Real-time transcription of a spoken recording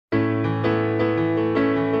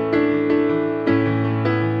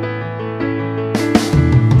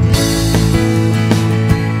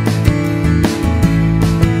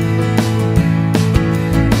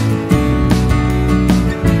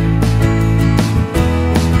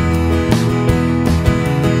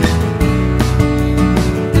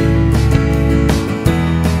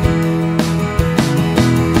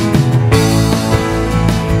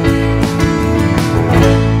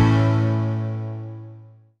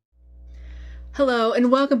Hello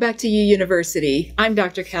and welcome back to U University. I'm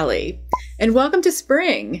Dr. Kelly and welcome to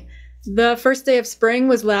spring. The first day of spring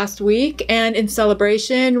was last week and in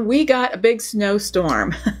celebration we got a big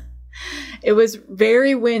snowstorm. It was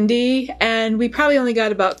very windy and we probably only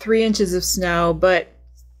got about 3 inches of snow, but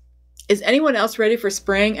is anyone else ready for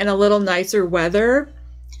spring and a little nicer weather?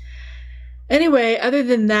 Anyway, other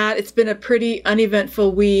than that, it's been a pretty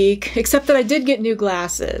uneventful week, except that I did get new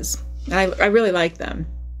glasses. I really like them.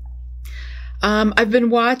 I've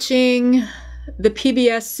been watching the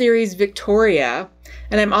PBS series Victoria,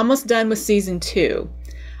 and I'm almost done with season 2.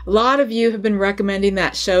 A lot of you have been recommending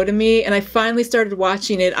that show to me, and I finally started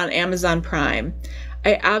watching it on Amazon Prime.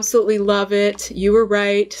 I absolutely love it. You were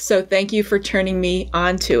right, so thank you for turning me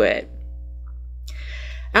on to it.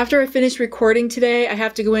 After I finish recording today, I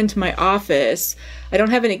have to go into my office. I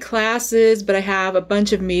don't have any classes, but I have a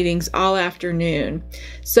bunch of meetings all afternoon.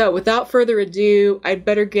 So without further ado, I'd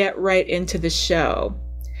better get right into the show.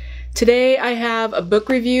 Today I have a book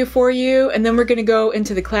review for you, and then we're going to go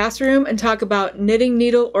into the classroom and talk about knitting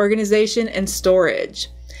needle organization and storage.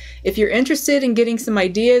 If you're interested in getting some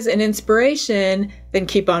ideas and inspiration, then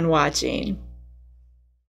keep on watching.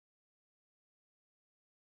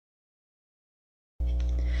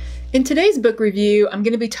 In today's book review, I'm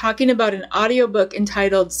going to be talking about an audiobook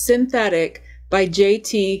entitled Synthetic by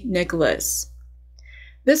J.T. Nicholas.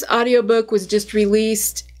 This audiobook was just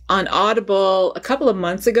released on Audible a couple of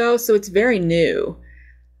months ago, so it's very new.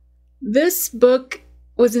 This book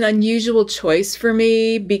was an unusual choice for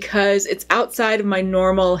me because it's outside of my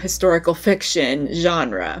normal historical fiction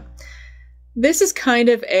genre. This is kind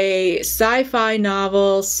of a sci-fi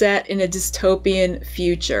novel set in a dystopian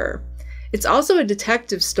future. It's also a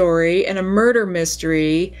detective story and a murder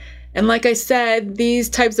mystery, and like I said, these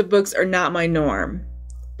types of books are not my norm.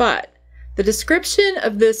 But the description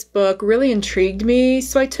of this book really intrigued me,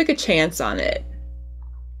 so I took a chance on it.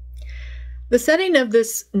 The setting of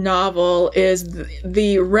this novel is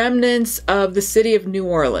the remnants of the city of New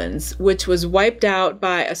Orleans, which was wiped out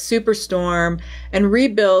by a superstorm and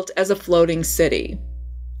rebuilt as a floating city.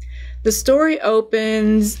 The story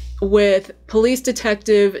opens with police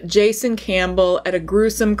detective Jason Campbell at a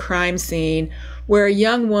gruesome crime scene where a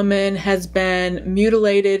young woman has been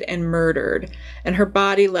mutilated and murdered, and her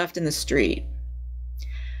body left in the street.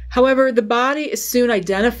 However, the body is soon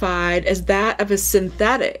identified as that of a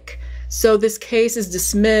synthetic, so this case is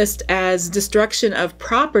dismissed as destruction of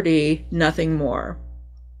property, nothing more.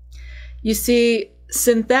 You see,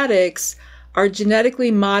 synthetics are genetically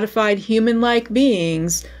modified human-like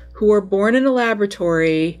beings who are born in a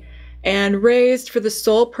laboratory and raised for the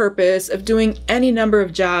sole purpose of doing any number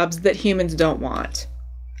of jobs that humans don't want.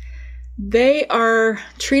 They are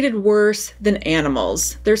treated worse than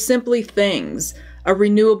animals. They're simply things, a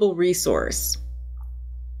renewable resource.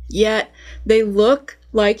 Yet they look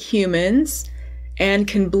like humans and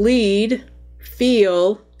can bleed,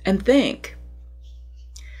 feel, and think.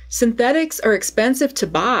 Synthetics are expensive to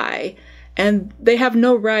buy, and they have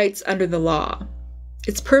no rights under the law.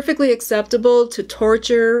 It's perfectly acceptable to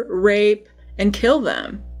torture, rape, and kill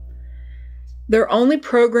them. They're only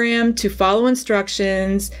programmed to follow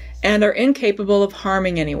instructions and are incapable of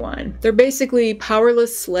harming anyone. They're basically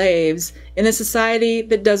powerless slaves in a society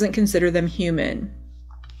that doesn't consider them human.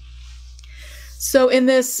 So in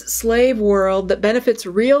this slave world that benefits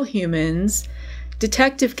real humans,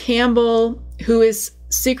 Detective Campbell, who is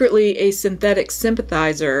secretly a synthetic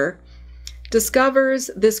sympathizer,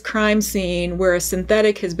 discovers this crime scene where a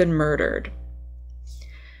synthetic has been murdered.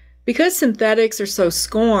 Because synthetics are so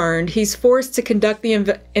scorned, he's forced to conduct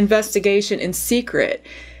the investigation in secret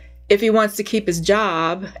if he wants to keep his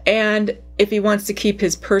job and if he wants to keep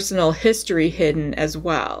his personal history hidden as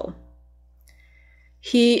well.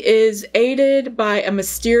 He is aided by a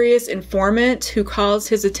mysterious informant who calls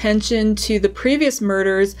his attention to the previous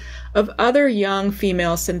murders of other young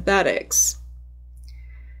female synthetics.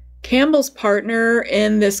 Campbell's partner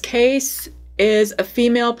in this case is a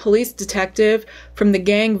female police detective from the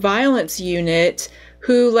gang violence unit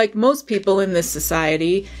who, like most people in this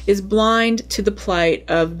society, is blind to the plight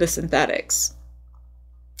of the synthetics.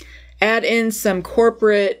 Add in some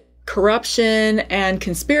corporate corruption and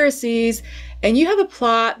conspiracies, and you have a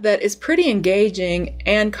plot that is pretty engaging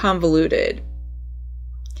and convoluted.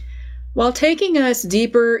 While taking us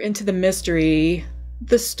deeper into the mystery,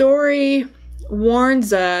 the story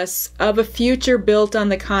warns us of a future built on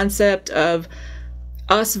the concept of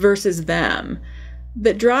us versus them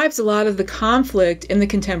that drives a lot of the conflict in the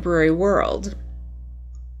contemporary world.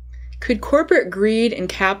 Could corporate greed and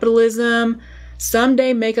capitalism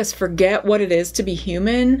someday make us forget what it is to be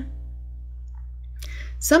human?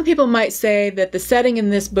 Some people might say that the setting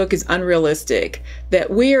in this book is unrealistic,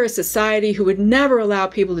 that we are a society who would never allow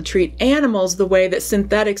people to treat animals the way that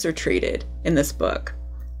synthetics are treated in this book.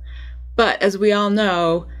 But as we all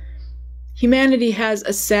know, humanity has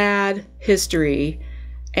a sad history,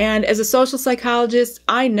 and as a social psychologist,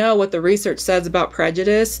 I know what the research says about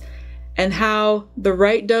prejudice and how the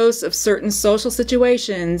right dose of certain social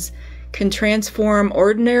situations can transform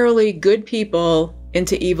ordinarily good people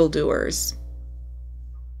into evildoers.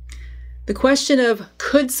 The question of,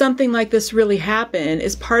 could something like this really happen,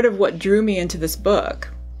 is part of what drew me into this book.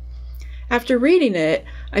 After reading it,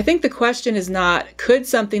 I think the question is not, could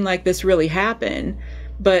something like this really happen,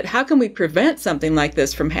 but how can we prevent something like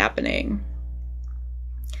this from happening?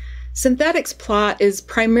 Synthetic's plot is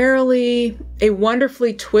primarily a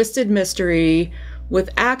wonderfully twisted mystery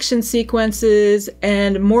with action sequences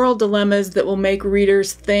and moral dilemmas that will make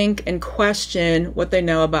readers think and question what they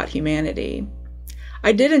know about humanity.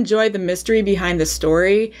 I did enjoy the mystery behind the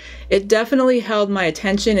story. It definitely held my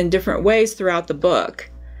attention in different ways throughout the book.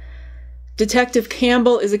 Detective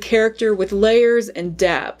Campbell is a character with layers and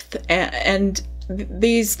depth, and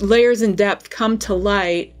these layers and depth come to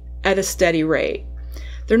light at a steady rate.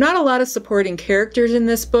 There are not a lot of supporting characters in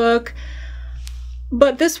this book,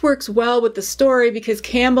 but this works well with the story because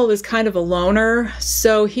Campbell is kind of a loner,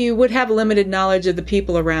 so he would have limited knowledge of the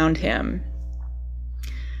people around him.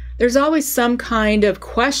 There's always some kind of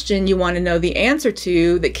question you want to know the answer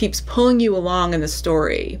to that keeps pulling you along in the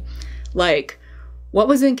story. Like, what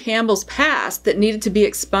was in Campbell's past that needed to be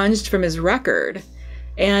expunged from his record?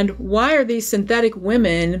 And why are these synthetic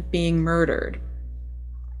women being murdered?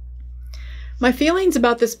 My feelings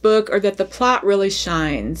about this book are that the plot really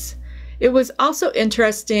shines. It was also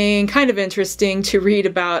interesting, kind of interesting, to read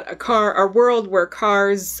about a world where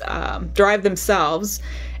cars drive themselves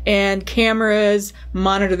and cameras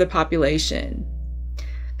monitor the population.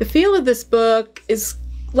 The feel of this book is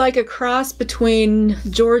like a cross between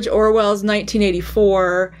George Orwell's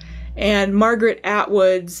 1984 and Margaret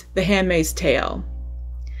Atwood's The Handmaid's Tale.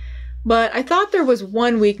 But I thought there was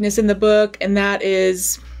one weakness in the book, and that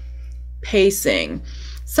is pacing.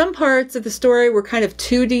 Some parts of the story were kind of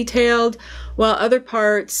too detailed, while other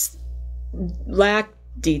parts lacked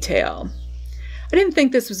detail. I didn't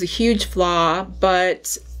think this was a huge flaw,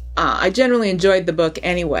 but I generally enjoyed the book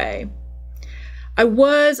anyway. I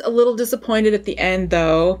was a little disappointed at the end,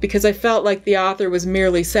 though, because I felt like the author was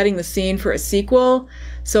merely setting the scene for a sequel,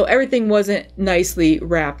 so everything wasn't nicely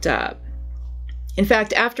wrapped up. In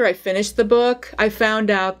fact, after I finished the book, I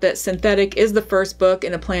found out that Synthetic is the first book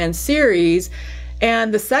in a planned series,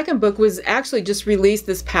 and the second book was actually just released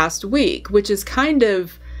this past week, which is kind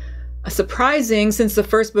of surprising since the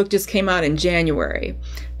first book just came out in January.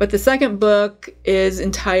 But the second book is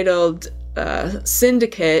entitled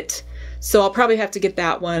Syndicate, so I'll probably have to get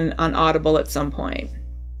that one on Audible at some point.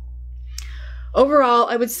 Overall,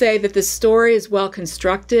 I would say that this story is well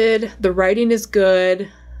constructed, the writing is good,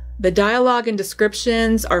 the dialogue and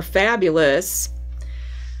descriptions are fabulous.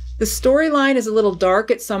 The storyline is a little dark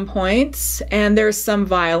at some points, and there's some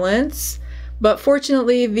violence, but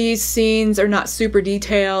fortunately these scenes are not super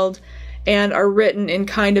detailed and are written in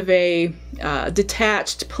kind of a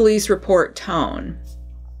detached police report tone.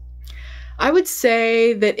 I would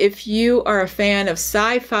say that if you are a fan of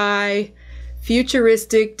sci-fi,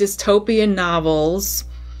 futuristic dystopian novels,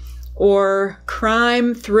 or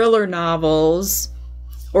crime thriller novels,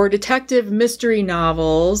 or detective mystery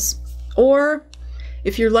novels, or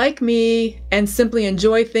if you're like me and simply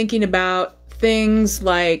enjoy thinking about things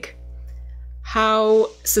like how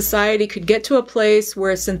society could get to a place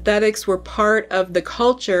where synthetics were part of the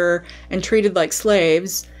culture and treated like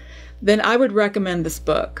slaves, then I would recommend this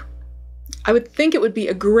book. I would think it would be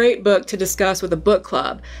a great book to discuss with a book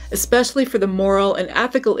club, especially for the moral and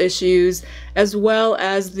ethical issues, as well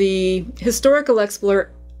as the historical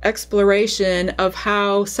exploration of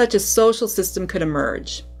how such a social system could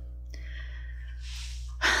emerge.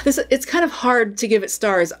 It's kind of hard to give it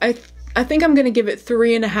stars. I think I'm going to give it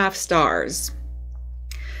 3.5 stars.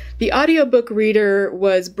 The audiobook reader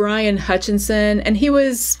was Brian Hutchinson, and he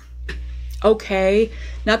was okay.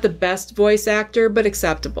 Not the best voice actor, but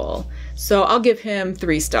acceptable. So I'll give him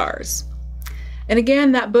 3 stars. And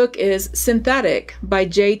again, that book is Synthetic by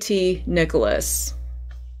J.T. Nicholas.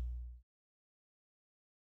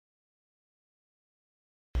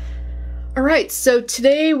 All right, so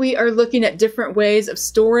today we are looking at different ways of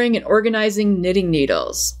storing and organizing knitting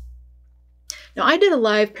needles. Now, I did a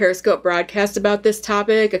live Periscope broadcast about this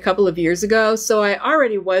topic a couple of years ago, so I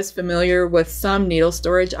already was familiar with some needle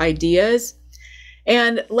storage ideas.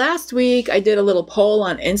 And last week, I did a little poll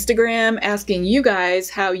on Instagram asking you guys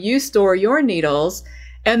how you store your needles,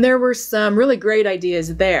 And there were some really great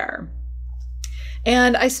ideas there.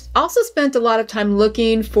 And I also spent a lot of time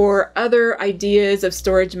looking for other ideas of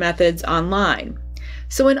storage methods online.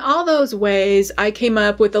 So in all those ways, I came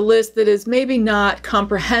up with a list that is maybe not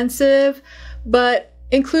comprehensive, but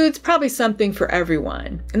includes probably something for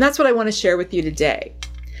everyone. And that's what I want to share with you today.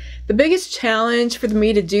 The biggest challenge for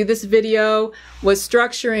me to do this video was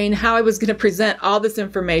structuring how I was going to present all this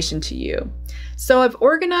information to you. So I've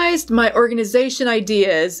organized my organization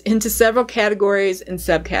ideas into several categories and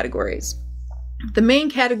subcategories. The main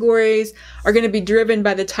categories are going to be driven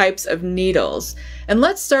by the types of needles. And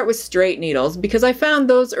let's start with straight needles because I found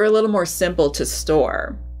those are a little more simple to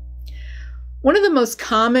store. One of the most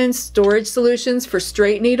common storage solutions for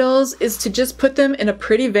straight needles is to just put them in a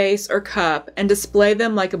pretty vase or cup and display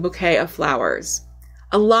them like a bouquet of flowers.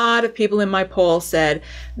 A lot of people in my poll said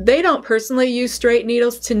they don't personally use straight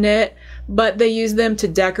needles to knit, but they use them to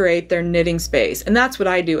decorate their knitting space, and that's what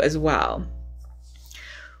I do as well.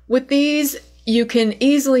 With these, you can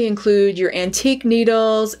easily include your antique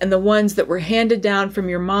needles and the ones that were handed down from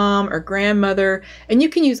your mom or grandmother, and you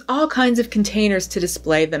can use all kinds of containers to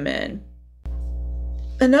display them in.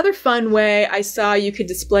 Another fun way I saw you could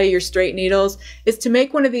display your straight needles is to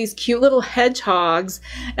make one of these cute little hedgehogs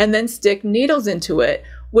and then stick needles into it,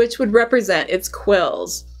 which would represent its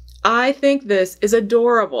quills. I think this is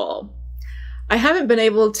adorable. I haven't been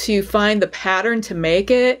able to find the pattern to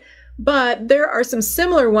make it, but there are some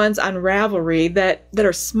similar ones on Ravelry that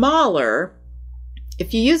are smaller.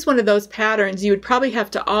 If you use one of those patterns, you would probably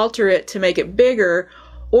have to alter it to make it bigger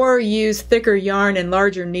or use thicker yarn and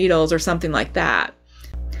larger needles or something like that.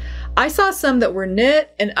 I saw some that were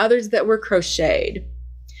knit and others that were crocheted.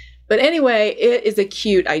 But anyway, it is a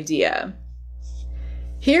cute idea.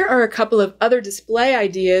 Here are a couple of other display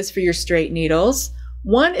ideas for your straight needles.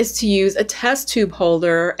 One is to use a test tube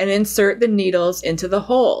holder and insert the needles into the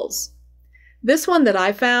holes. This one that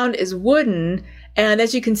I found is wooden, and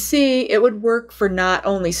as you can see, it would work for not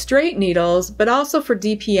only straight needles, but also for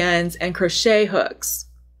DPNs and crochet hooks.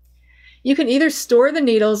 You can either store the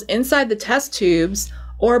needles inside the test tubes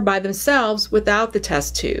or by themselves without the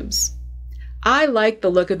test tubes. I like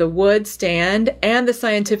the look of the wood stand and the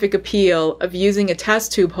scientific appeal of using a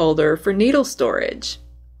test tube holder for needle storage.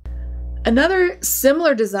 Another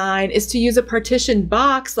similar design is to use a partitioned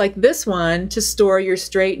box like this one to store your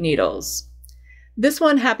straight needles. This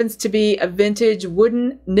one happens to be a vintage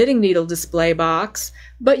wooden knitting needle display box,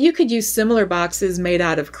 but you could use similar boxes made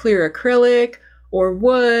out of clear acrylic or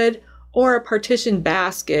wood or a partitioned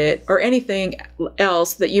basket or anything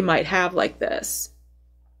else that you might have like this.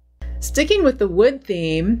 Sticking with the wood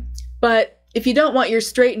theme, but if you don't want your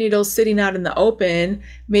straight needles sitting out in the open,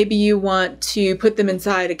 maybe you want to put them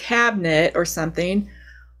inside a cabinet or something,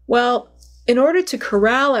 well, in order to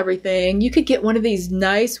corral everything, you could get one of these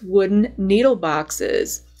nice wooden needle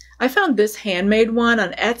boxes. I found this handmade one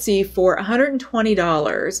on Etsy for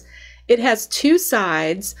 $120. It has two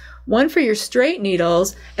sides, one for your straight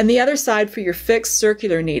needles and the other side for your fixed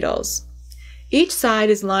circular needles. Each side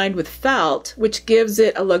is lined with felt, which gives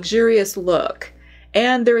it a luxurious look.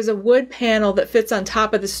 And there is a wood panel that fits on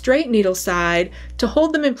top of the straight needle side to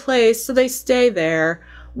hold them in place so they stay there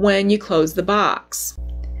when you close the box.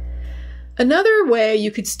 Another way you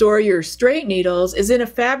could store your straight needles is in a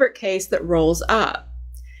fabric case that rolls up.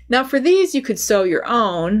 Now for these you could sew your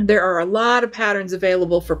own. There are a lot of patterns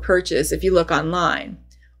available for purchase if you look online.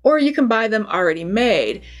 Or you can buy them already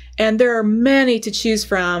made, and there are many to choose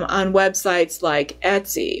from on websites like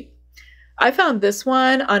Etsy. I found this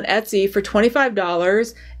one on Etsy for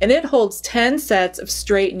 $25, and it holds 10 sets of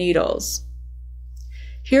straight needles.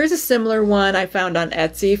 Here's a similar one I found on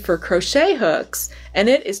Etsy for crochet hooks, and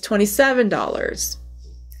it is $27.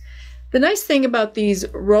 The nice thing about these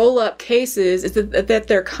roll-up cases is that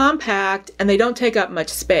they're compact and they don't take up much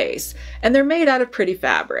space, and they're made out of pretty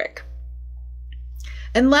fabric.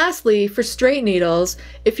 And lastly, for straight needles,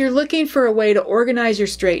 if you're looking for a way to organize your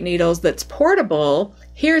straight needles that's portable,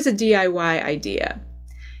 here's a DIY idea.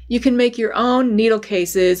 You can make your own needle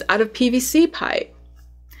cases out of PVC pipe.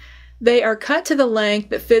 They are cut to the length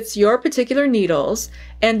that fits your particular needles,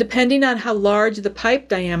 and depending on how large the pipe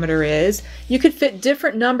diameter is, you could fit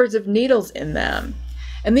different numbers of needles in them.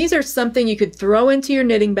 And these are something you could throw into your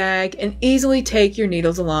knitting bag and easily take your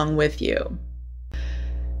needles along with you.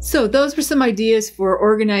 So those were some ideas for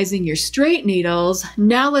organizing your straight needles.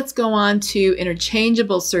 Now let's go on to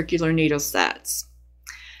interchangeable circular needle sets.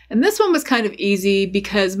 And this one was kind of easy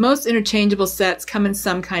because most interchangeable sets come in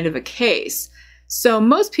some kind of a case. So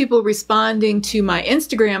most people responding to my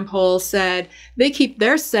Instagram poll said they keep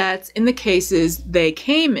their sets in the cases they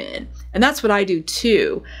came in. And that's what I do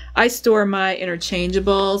too. I store my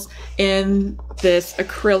interchangeables in this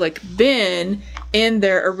acrylic bin in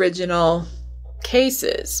their original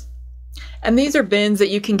cases. And these are bins that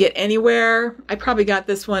you can get anywhere. I probably got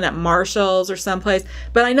this one at Marshall's or someplace,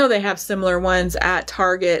 but I know they have similar ones at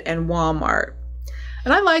Target and Walmart.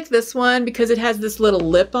 And I like this one because it has this little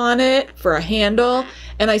lip on it for a handle,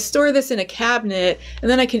 and I store this in a cabinet and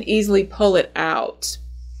then I can easily pull it out.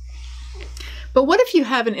 But what if you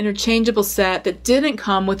have an interchangeable set that didn't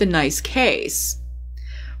come with a nice case?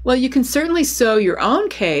 Well, you can certainly sew your own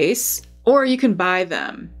case, or you can buy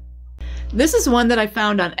them. This is one that I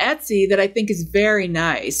found on Etsy that I think is very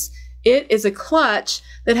nice. It is a clutch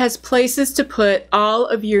that has places to put all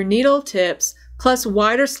of your needle tips, plus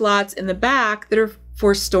wider slots in the back that are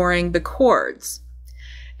for storing the cords.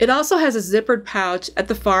 It also has a zippered pouch at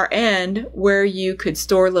the far end where you could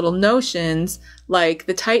store little notions like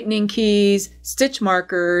the tightening keys, stitch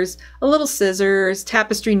markers, a little scissors,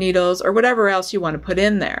 tapestry needles, or whatever else you want to put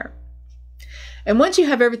in there. And once you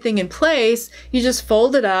have everything in place, you just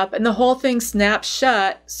fold it up and the whole thing snaps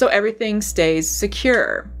shut so everything stays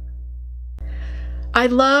secure. I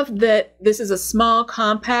love that this is a small,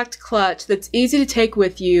 compact clutch that's easy to take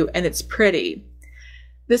with you, and it's pretty.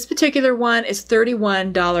 This particular one is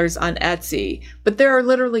 $31 on Etsy, but there are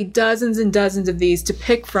literally dozens and dozens of these to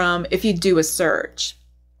pick from if you do a search.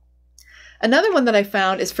 Another one that I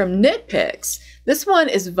found is from Knit Picks. This one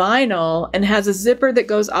is vinyl and has a zipper that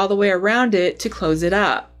goes all the way around it to close it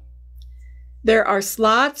up. There are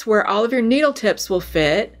slots where all of your needle tips will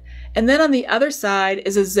fit, and then on the other side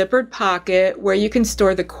is a zippered pocket where you can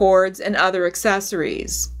store the cords and other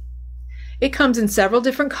accessories. It comes in several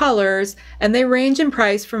different colors, and they range in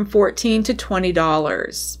price from $14 to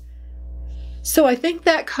 $20. So I think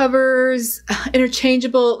that covers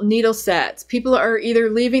interchangeable needle sets. People are either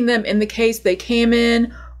leaving them in the case they came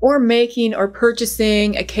in, or making or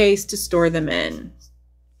purchasing a case to store them in.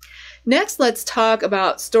 Next, let's talk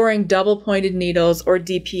about storing double-pointed needles, or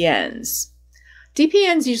DPNs.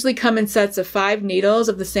 DPNs usually come in sets of 5 needles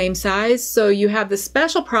of the same size, so you have the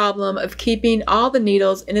special problem of keeping all the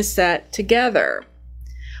needles in a set together.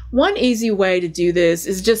 One easy way to do this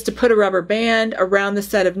is just to put a rubber band around the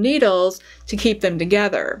set of needles to keep them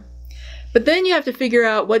together. But then you have to figure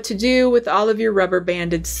out what to do with all of your rubber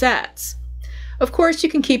banded sets. Of course, you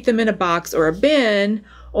can keep them in a box or a bin,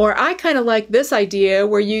 or I kind of like this idea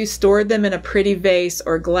where you store them in a pretty vase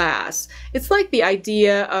or glass. It's like the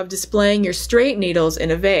idea of displaying your straight needles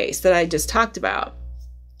in a vase that I just talked about.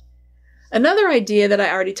 Another idea that I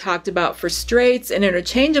already talked about for straights and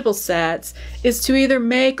interchangeable sets is to either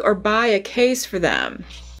make or buy a case for them.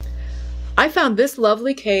 I found this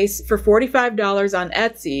lovely case for $45 on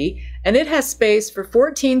Etsy, and it has space for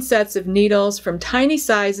 14 sets of needles from tiny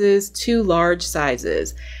sizes to large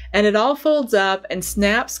sizes, and it all folds up and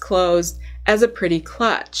snaps closed as a pretty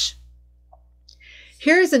clutch.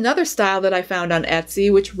 Here's another style that I found on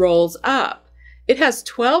Etsy which rolls up. It has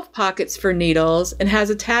 12 pockets for needles and has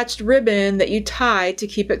attached ribbon that you tie to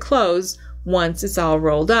keep it closed once it's all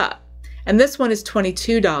rolled up. And this one is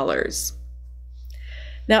 $22.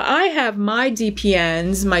 Now I have my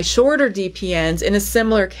DPNs, my shorter DPNs, in a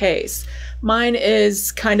similar case. Mine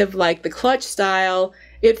is kind of like the clutch style.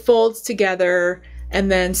 It folds together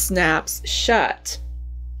and then snaps shut.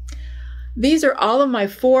 These are all of my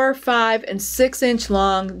 4, 5, and 6-inch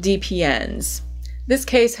long DPNs. This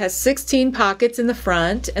case has 16 pockets in the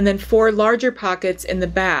front and then 4 larger pockets in the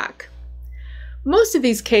back. Most of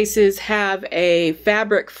these cases have a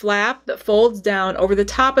fabric flap that folds down over the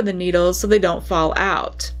top of the needles so they don't fall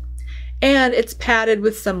out. And it's padded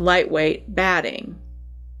with some lightweight batting.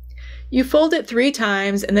 You fold it 3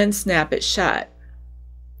 times and then snap it shut.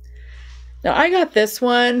 Now I got this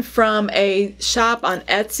one from a shop on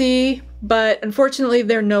Etsy, but unfortunately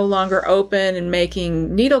they're no longer open and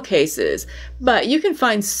making needle cases. But you can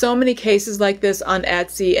find so many cases like this on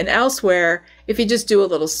Etsy and elsewhere if you just do a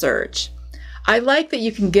little search. I like that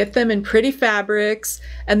you can get them in pretty fabrics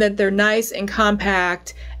and that they're nice and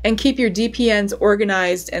compact and keep your DPNs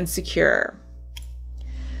organized and secure.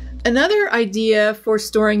 Another idea for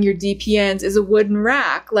storing your DPNs is a wooden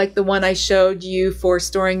rack like the one I showed you for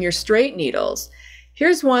storing your straight needles.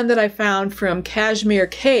 Here's one that I found from Cashmere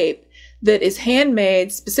Cape that is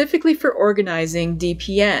handmade specifically for organizing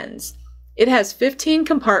DPNs. It has 15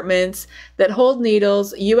 compartments that hold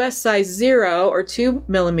needles US size 0 or 2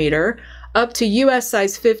 millimeter up to US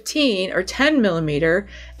size 15 or 10 millimeter,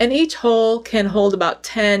 and each hole can hold about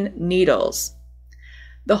 10 needles.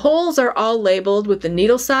 The holes are all labeled with the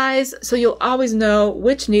needle size, so you'll always know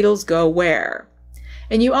which needles go where.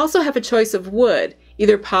 And you also have a choice of wood,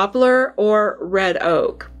 either poplar or red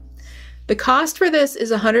oak. The cost for this is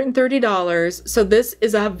 $130, so this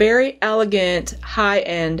is a very elegant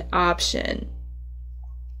high-end option.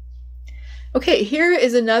 Okay, here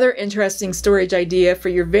is another interesting storage idea for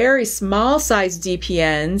your very small size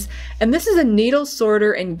DPNs, and this is a needle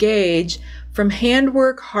sorter and gauge from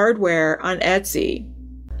Handwork Hardware on Etsy.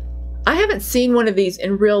 I haven't seen one of these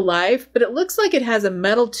in real life, but it looks like it has a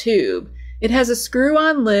metal tube. It has a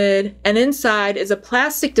screw-on lid, and inside is a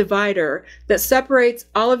plastic divider that separates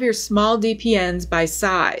all of your small DPNs by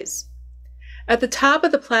size. At the top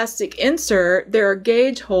of the plastic insert, there are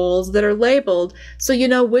gauge holes that are labeled so you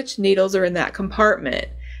know which needles are in that compartment.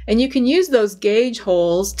 And you can use those gauge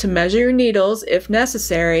holes to measure your needles if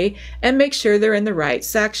necessary and make sure they're in the right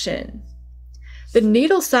section. The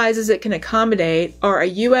needle sizes it can accommodate are a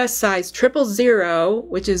US size 000,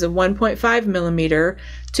 which is a 1.5 millimeter,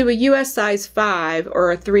 to a US size 5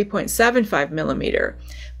 or a 3.75 millimeter.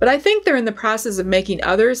 But I think they're in the process of making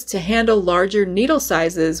others to handle larger needle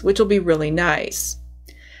sizes, which will be really nice.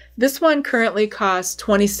 This one currently costs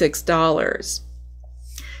 $26.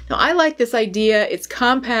 Now I like this idea. It's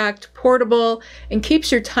compact, portable, and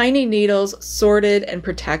keeps your tiny needles sorted and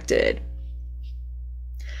protected.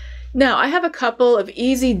 Now, I have a couple of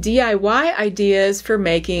easy DIY ideas for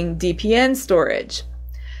making DPN storage.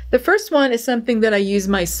 The first one is something that I use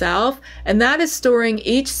myself, and that is storing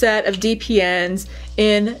each set of DPNs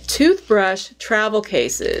in toothbrush travel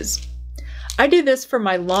cases. I do this for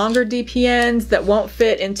my longer DPNs that won't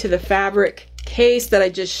fit into the fabric case that I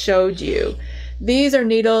just showed you. These are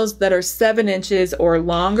needles that are 7 inches or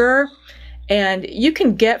longer, and you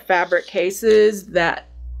can get fabric cases that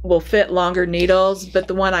will fit longer needles, but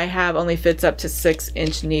the one I have only fits up to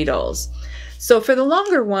 6-inch needles. So for the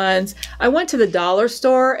longer ones, I went to the dollar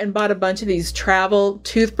store and bought a bunch of these travel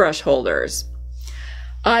toothbrush holders.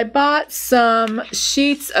 I bought some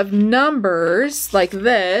sheets of numbers like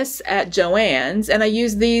this at Joann's, and I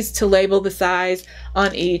used these to label the size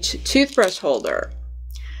on each toothbrush holder.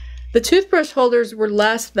 The toothbrush holders were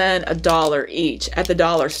less than $1 each at the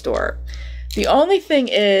dollar store. The only thing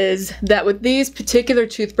is that with these particular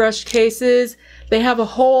toothbrush cases, they have a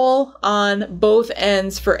hole on both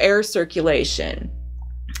ends for air circulation.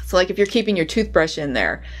 So like if you're keeping your toothbrush in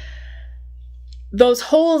there, those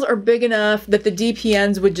holes are big enough that the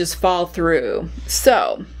DPNs would just fall through.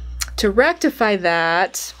 So to rectify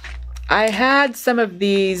that, I had some of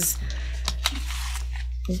these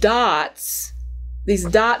dots, these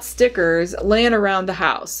dot stickers laying around the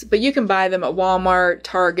house, but you can buy them at Walmart,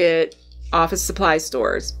 Target, office supply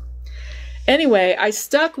stores. Anyway, I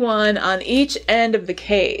stuck one on each end of the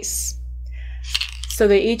case. So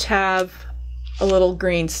they each have a little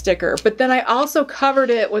green sticker. But then I also covered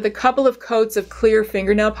it with a couple of coats of clear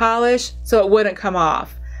fingernail polish so it wouldn't come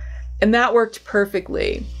off. And that worked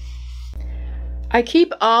perfectly. I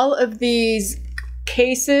keep all of these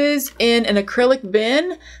cases in an acrylic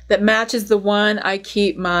bin that matches the one I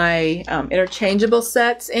keep my interchangeable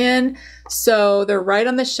sets in. So they're right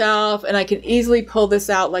on the shelf and I can easily pull this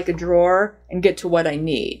out like a drawer and get to what I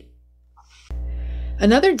need.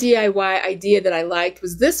 Another DIY idea that I liked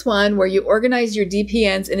was this one where you organize your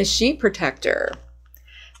DPNs in a sheet protector.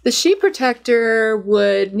 The sheet protector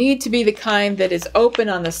would need to be the kind that is open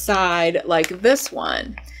on the side like this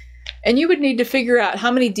one. And you would need to figure out how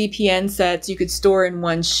many DPN sets you could store in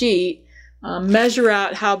one sheet, measure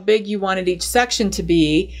out how big you wanted each section to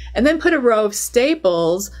be, and then put a row of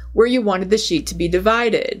staples where you wanted the sheet to be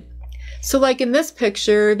divided. So like in this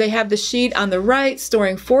picture, they have the sheet on the right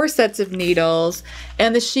storing 4 sets of needles,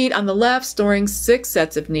 and the sheet on the left storing 6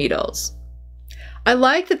 sets of needles. I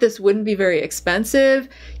like that this wouldn't be very expensive.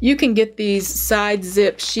 You can get these side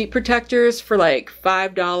zip sheet protectors for like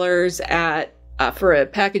 $5 at for a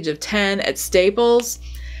package of 10 at Staples.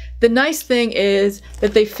 The nice thing is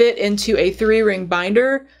that they fit into a 3-ring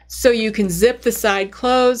binder, so you can zip the side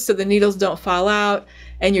closed so the needles don't fall out,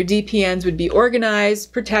 and your DPNs would be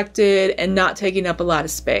organized, protected, and not taking up a lot of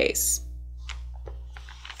space.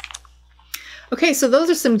 Okay, so those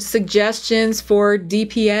are some suggestions for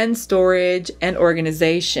DPN storage and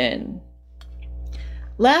organization.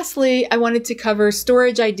 Lastly, I wanted to cover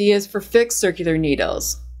storage ideas for fixed circular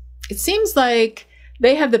needles. It seems like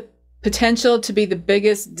they have the potential to be the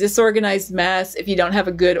biggest disorganized mess if you don't have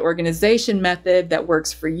a good organization method that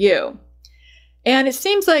works for you. And it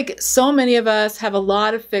seems like so many of us have a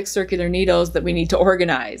lot of fixed circular needles that we need to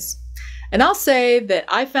organize. And I'll say that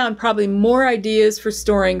I found probably more ideas for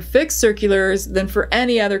storing fixed circulars than for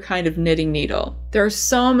any other kind of knitting needle. There are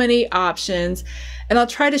so many options, and I'll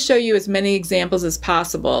try to show you as many examples as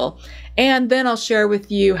possible. And then I'll share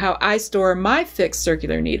with you how I store my fixed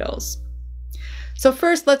circular needles. So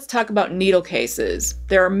first, let's talk about needle cases.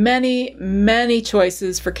 There are many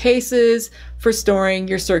choices for cases for storing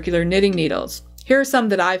your circular knitting needles. Here are some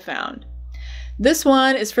that I found. This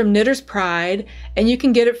one is from Knitter's Pride, and you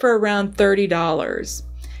can get it for around $30.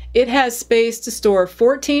 It has space to store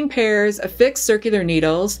 14 pairs of fixed circular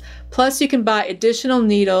needles, plus you can buy additional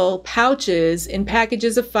needle pouches in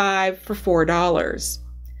packages of 5 for $4.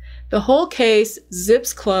 The whole case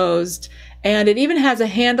zips closed, and it even has a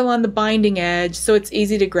handle on the binding edge so it's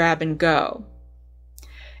easy to grab and go.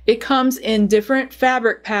 It comes in different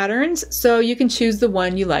fabric patterns, so you can choose the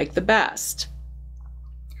one you like the best.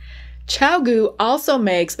 ChowGoo also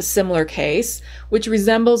makes a similar case, which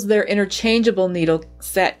resembles their interchangeable needle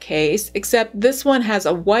set case, except this one has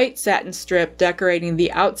a white satin strip decorating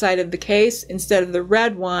the outside of the case instead of the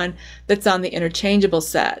red one that's on the interchangeable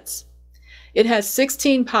sets. It has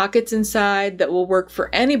 16 pockets inside that will work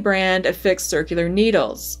for any brand of fixed circular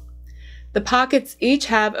needles. The pockets each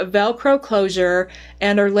have a Velcro closure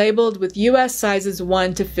and are labeled with US sizes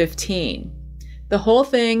 1 to 15. The whole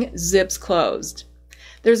thing zips closed.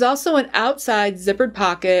 There's also an outside zippered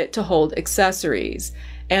pocket to hold accessories,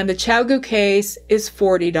 and the ChowGoo case is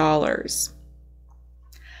 $40.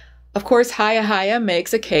 Of course, halcyarn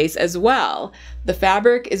makes a case as well. The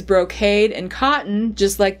fabric is brocade and cotton,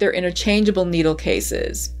 just like their interchangeable needle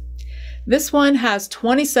cases. This one has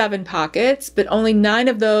 27 pockets, but only 9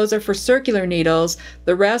 of those are for circular needles.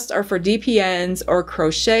 The rest are for DPNs or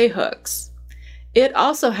crochet hooks. It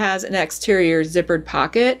also has an exterior zippered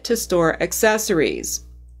pocket to store accessories.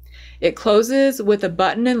 It closes with a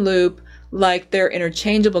button and loop like their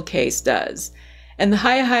interchangeable case does, and the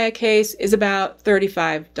halcyarn case is about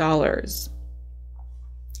 $35.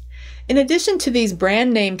 In addition to these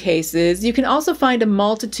brand name cases, you can also find a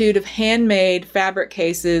multitude of handmade fabric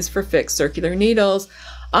cases for fixed circular needles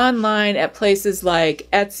online at places like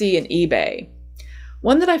Etsy and eBay.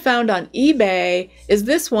 One that I found on eBay is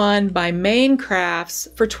this one by Maine Crafts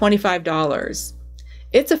for $25.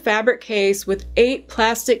 It's a fabric case with 8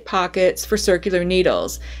 plastic pockets for circular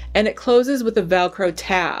needles, and it closes with a Velcro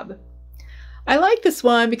tab. I like this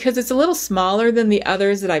one because it's a little smaller than the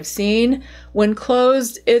others that I've seen. When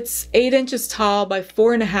closed, it's 8 inches tall by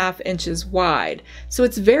 4.5 inches wide, so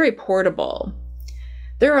it's very portable.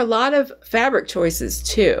 There are a lot of fabric choices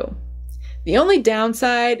too. The only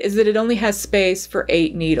downside is that it only has space for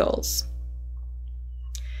 8 needles.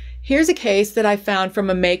 Here's a case that I found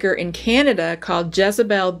from a maker in Canada called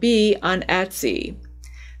Jezebel B on Etsy.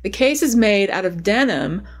 The case is made out of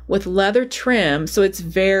denim with leather trim, so it's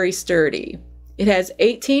very sturdy. It has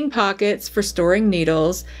 18 pockets for storing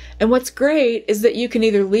needles, and what's great is that you can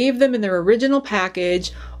either leave them in their original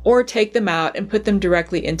package or take them out and put them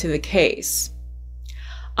directly into the case.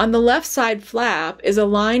 On the left side flap is a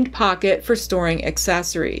lined pocket for storing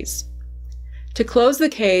accessories. To close the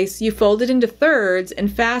case, you fold it into thirds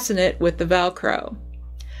and fasten it with the Velcro.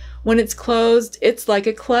 When it's closed, it's like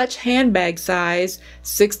a clutch handbag size,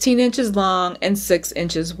 16 inches long and 6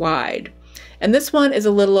 inches wide. And this one is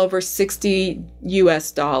a little over $60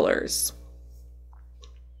 US.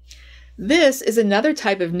 This is another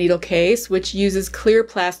type of needle case which uses clear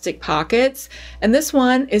plastic pockets, and this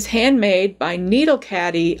one is handmade by Needle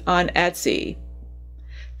Caddy on Etsy.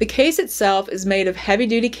 The case itself is made of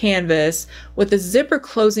heavy-duty canvas with a zipper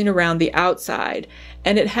closing around the outside,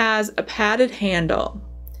 and it has a padded handle.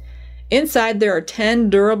 Inside there are 10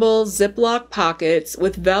 durable Ziploc pockets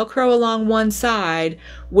with Velcro along one side,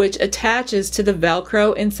 which attaches to the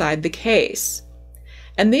Velcro inside the case.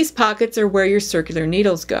 And these pockets are where your circular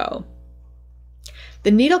needles go.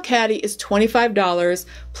 The Needle Caddy is $25,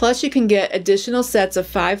 plus you can get additional sets of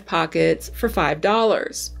 5 pockets for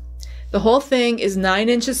 $5. The whole thing is 9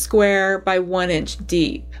 inches square by 1 inch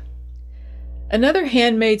deep. Another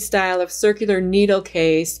handmade style of circular needle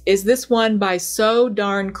case is this one by So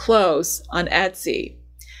Darn Close on Etsy.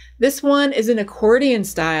 This one is an accordion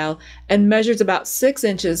style and measures about 6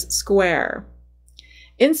 inches square.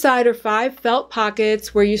 Inside are 5 felt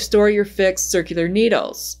pockets where you store your fixed circular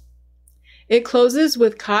needles. It closes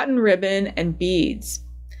with cotton ribbon and beads.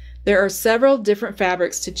 There are several different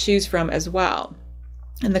fabrics to choose from as well,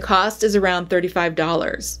 and the cost is around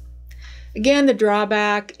 $35. Again, the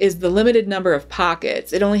drawback is the limited number of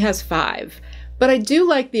pockets. It only has 5. But I do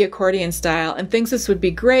like the accordion style and think this would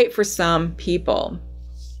be great for some people.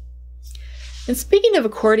 And speaking of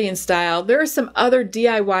accordion style, there are some other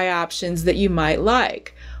DIY options that you might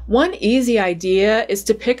like. One easy idea is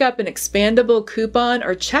to pick up an expandable coupon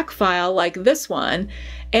or check file like this one,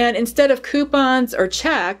 and instead of coupons or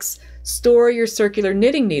checks, store your circular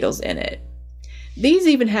knitting needles in it. These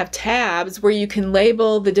even have tabs where you can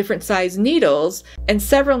label the different size needles, and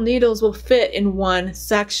several needles will fit in one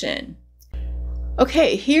section.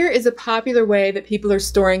 Okay, here is a popular way that people are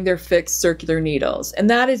storing their fixed circular needles, and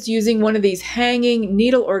that is using one of these hanging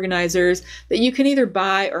needle organizers that you can either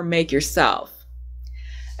buy or make yourself.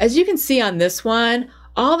 As you can see on this one,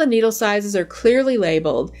 all the needle sizes are clearly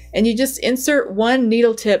labeled, and you just insert one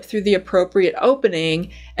needle tip through the appropriate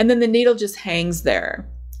opening, and then the needle just hangs there.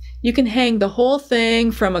 You can hang the whole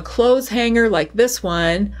thing from a clothes hanger like this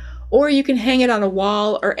one, or you can hang it on a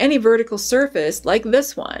wall or any vertical surface like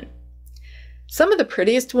this one. Some of the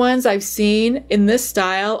prettiest ones I've seen in this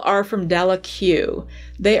style are from Della Q.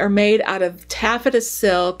 They are made out of taffeta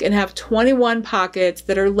silk and have 21 pockets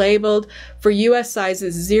that are labeled for US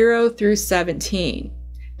sizes 0 through 17.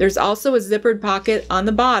 There's also a zippered pocket on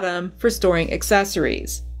the bottom for storing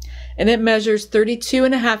accessories, and it measures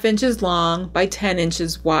 32.5 inches long by 10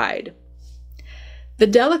 inches wide. The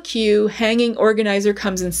Della Q hanging organizer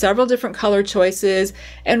comes in several different color choices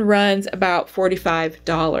and runs about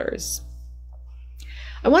 $45.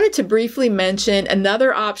 I wanted to briefly mention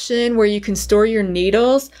another option where you can store your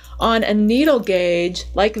needles on a needle gauge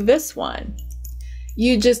like this one.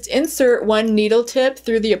 You just insert one needle tip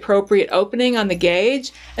through the appropriate opening on the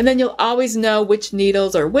gauge, and then you'll always know which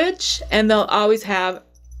needles are which, and they'll always have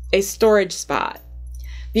a storage spot.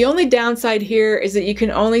 The only downside here is that you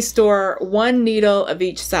can only store one needle of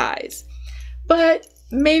each size. But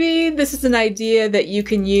maybe this is an idea that you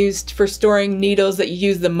can use for storing needles that you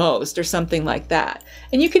use the most or something like that.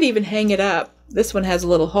 And you could even hang it up. This one has a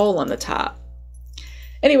little hole on the top.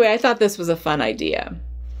 Anyway, I thought this was a fun idea.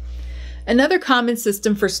 Another common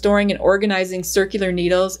system for storing and organizing circular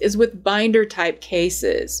needles is with binder type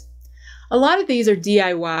cases. A lot of these are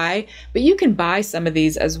DIY, but you can buy some of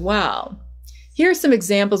these as well. Here are some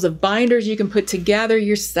examples of binders you can put together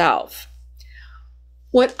yourself.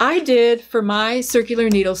 What I did for my circular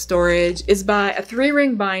needle storage is buy a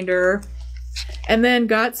 3-ring binder and then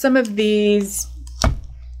got some of these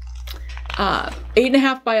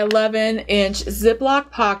 8.5 by 11 inch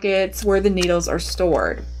Ziploc pockets where the needles are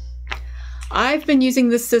stored. I've been using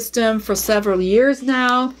this system for several years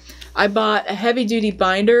now. I bought a heavy-duty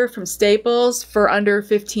binder from Staples for under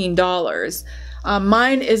 $15.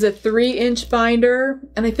 Mine is a 3-inch binder,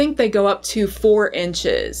 and I think they go up to 4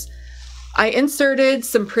 inches. I inserted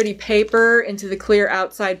some pretty paper into the clear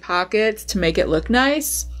outside pockets to make it look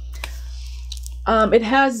nice. It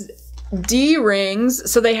has D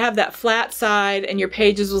rings, so they have that flat side, and your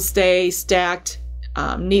pages will stay stacked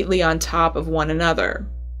neatly on top of one another.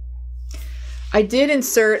 I did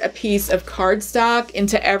insert a piece of cardstock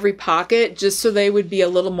into every pocket just so they would be a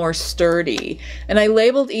little more sturdy, and I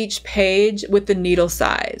labeled each page with the needle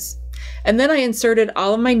size. And then I inserted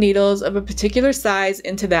all of my needles of a particular size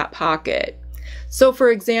into that pocket. So for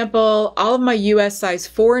example, all of my US size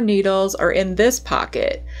 4 needles are in this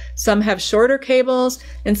pocket. Some have shorter cables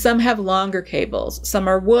and some have longer cables. Some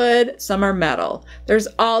are wood, some are metal. There's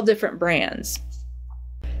all different brands.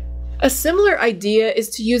 A similar idea is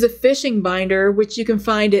to use a fishing binder, which you can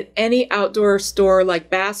find at any outdoor store like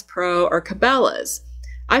Bass Pro or Cabela's.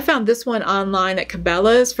 I found this one online at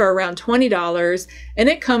Cabela's for around $20, and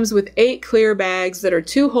it comes with 8 clear bags that are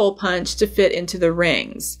 2-hole punch to fit into the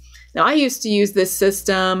rings. Now, I used to use this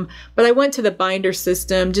system, but I went to the binder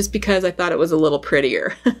system just because I thought it was a little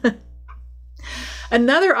prettier.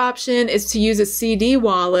 Another option is to use a CD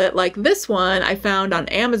wallet like this one I found on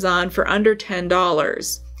Amazon for under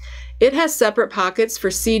 $10. It has separate pockets for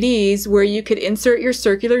CDs where you could insert your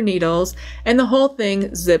circular needles, and the whole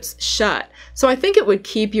thing zips shut. So I think it would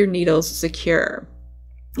keep your needles secure.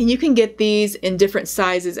 And you can get these in different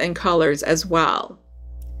sizes and colors as well.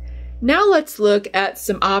 Now let's look at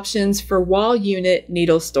some options for wall unit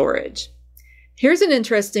needle storage. Here's an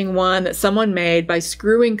interesting one that someone made by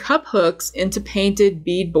screwing cup hooks into painted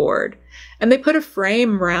beadboard. And they put a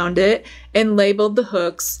frame around it and labeled the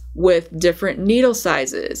hooks with different needle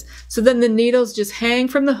sizes. So then the needles just hang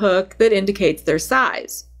from the hook that indicates their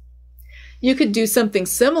size. You could do something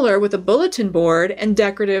similar with a bulletin board and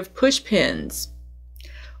decorative push pins.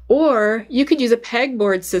 Or you could use a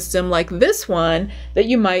pegboard system like this one that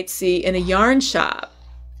you might see in a yarn shop.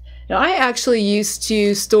 Now, I actually used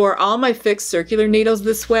to store all my fixed circular needles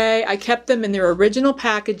this way. I kept them in their original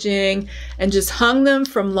packaging and just hung them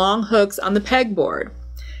from long hooks on the pegboard.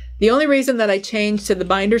 The only reason that I changed to the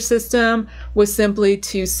binder system was simply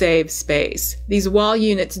to save space. These wall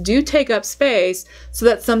units do take up space, so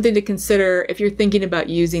that's something to consider if you're thinking about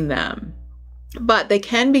using them. But they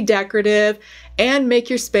can be decorative and make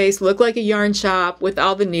your space look like a yarn shop with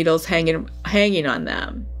all the needles hanging on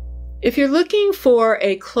them. If you're looking for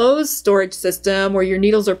a closed storage system where your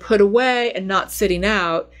needles are put away and not sitting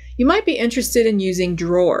out, you might be interested in using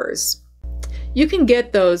drawers. You can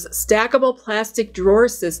get those stackable plastic drawer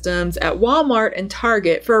systems at Walmart and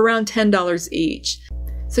Target for around $10 each.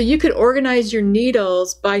 So you could organize your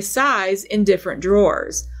needles by size in different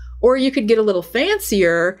drawers. Or you could get a little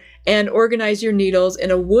fancier and organize your needles in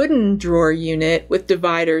a wooden drawer unit with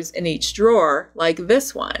dividers in each drawer, like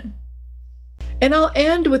this one. And I'll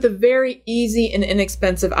end with a very easy and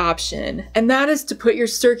inexpensive option, and that is to put your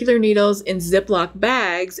circular needles in Ziploc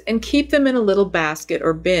bags and keep them in a little basket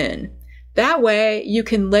or bin. That way you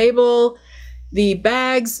can label the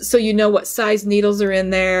bags so you know what size needles are in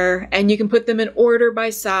there, and you can put them in order by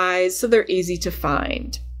size so they're easy to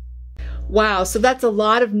find. Wow, so that's a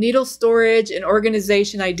lot of needle storage and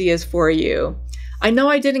organization ideas for you. I know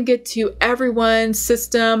I didn't get to everyone's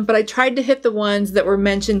system, but I tried to hit the ones that were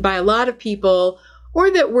mentioned by a lot of people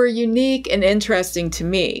or that were unique and interesting to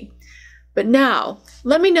me. But now,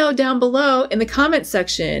 let me know down below in the comment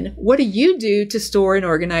section, what do you do to store and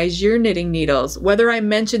organize your knitting needles, whether I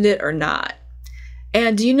mentioned it or not?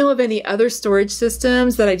 And do you know of any other storage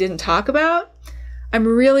systems that I didn't talk about? I'm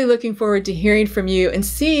really looking forward to hearing from you and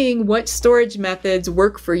seeing what storage methods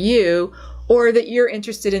work for you or that you're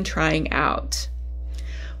interested in trying out.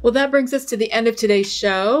 Well, that brings us to the end of today's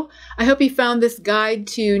show. I hope you found this guide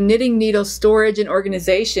to knitting needle storage and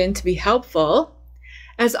organization to be helpful.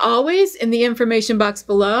 As always, in the information box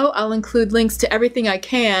below, I'll include links to everything I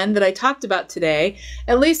can that I talked about today,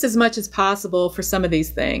 at least as much as possible for some of these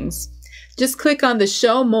things. Just click on the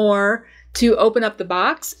Show More to open up the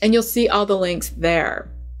box, and you'll see all the links there.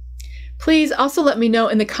 Please also let me know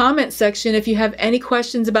in the comment section if you have any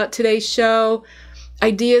questions about today's show,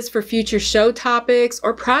 ideas for future show topics,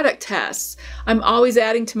 or product tests. I'm always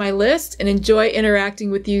adding to my list and enjoy interacting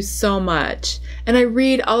with you so much. And I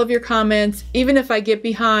read all of your comments, even if I get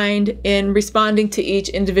behind in responding to each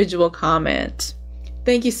individual comment.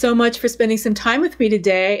 Thank you so much for spending some time with me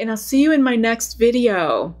today, and I'll see you in my next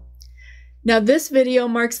video. Now, this video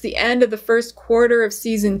marks the end of the first quarter of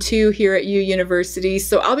season 2 here at U University,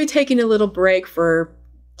 so I'll be taking a little break for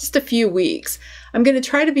just a few weeks. I'm going to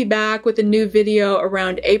try to be back with a new video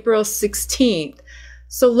around April 16th,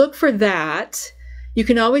 so look for that. You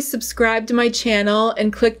can always subscribe to my channel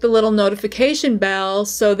and click the little notification bell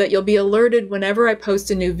so that you'll be alerted whenever I post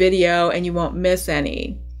a new video and you won't miss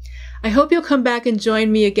any. I hope you'll come back and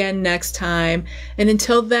join me again next time, and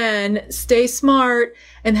until then, stay smart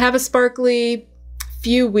and have a sparkly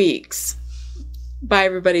few weeks. Bye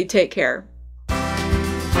everybody, take care.